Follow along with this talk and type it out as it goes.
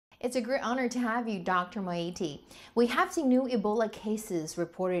It's a great honor to have you, Dr. Moeti. We have seen new Ebola cases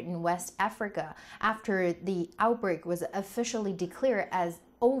reported in West Africa after the outbreak was officially declared as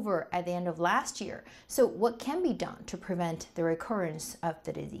over at the end of last year. So what can be done to prevent the recurrence of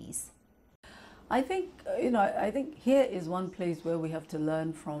the disease? I think, I think here is one place where we have to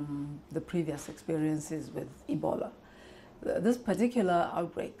learn from the previous experiences with Ebola. This particular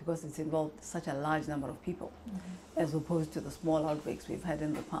outbreak, because it's involved such a large number of people, as opposed to the small outbreaks we've had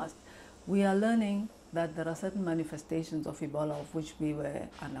in the past, we are learning that there are certain manifestations of Ebola of which we were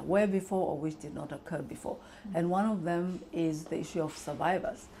unaware before or which did not occur before. And one of them is the issue of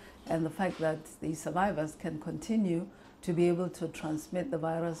survivors and the fact that the survivors can continue to be able to transmit the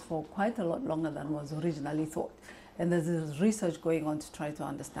virus for quite a lot longer than was originally thought. And there's research going on to try to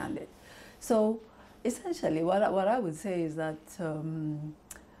understand it. So essentially, what I would say is that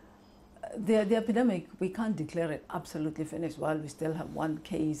the epidemic, we can't declare it absolutely finished while we still have one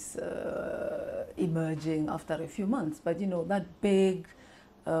case emerging after a few months. But that big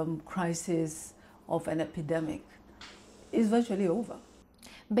crisis of an epidemic is virtually over.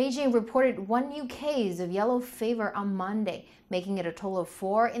 Beijing reported one new case of yellow fever on Monday, making it a total of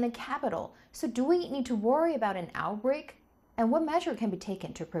 4 in the capital. So do we need to worry about an outbreak? And what measure can be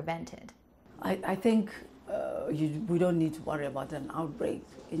taken to prevent it? I think we don't need to worry about an outbreak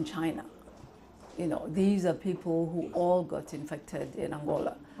in China. These are people who all got infected in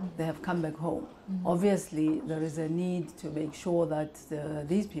Angola. They have come back home. Obviously, there is a need to make sure that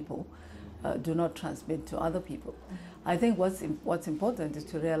these people do not transmit to other people. I think what's important is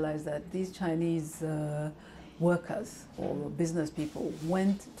to realize that these Chinese workers or business people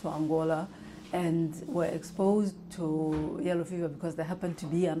went to Angola and were exposed to yellow fever because there happened to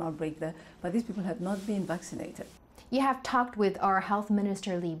be an outbreak there, but these people had not been vaccinated. You have talked with our health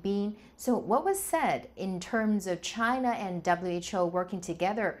minister, Li Bin. So what was said in terms of China and WHO working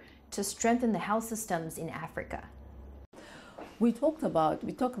together to strengthen the health systems in Africa? We talked about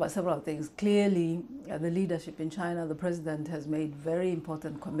several things. Clearly, the leadership in China, the president has made very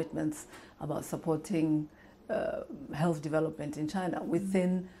important commitments about supporting health development in China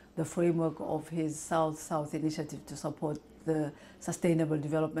within the framework of his South-South initiative to support the sustainable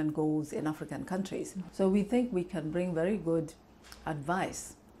development goals in African countries. So we think we can bring very good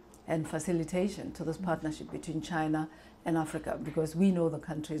advice and facilitation to this partnership between China and Africa, because we know the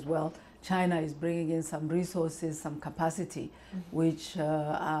countries well. China is bringing in some resources, some capacity, which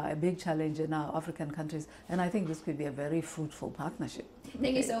are a big challenge in our African countries. And I think this could be a very fruitful partnership.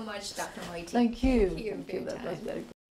 Thank you so much, Dr. Moeti. Thank you. Thank you. That was very good.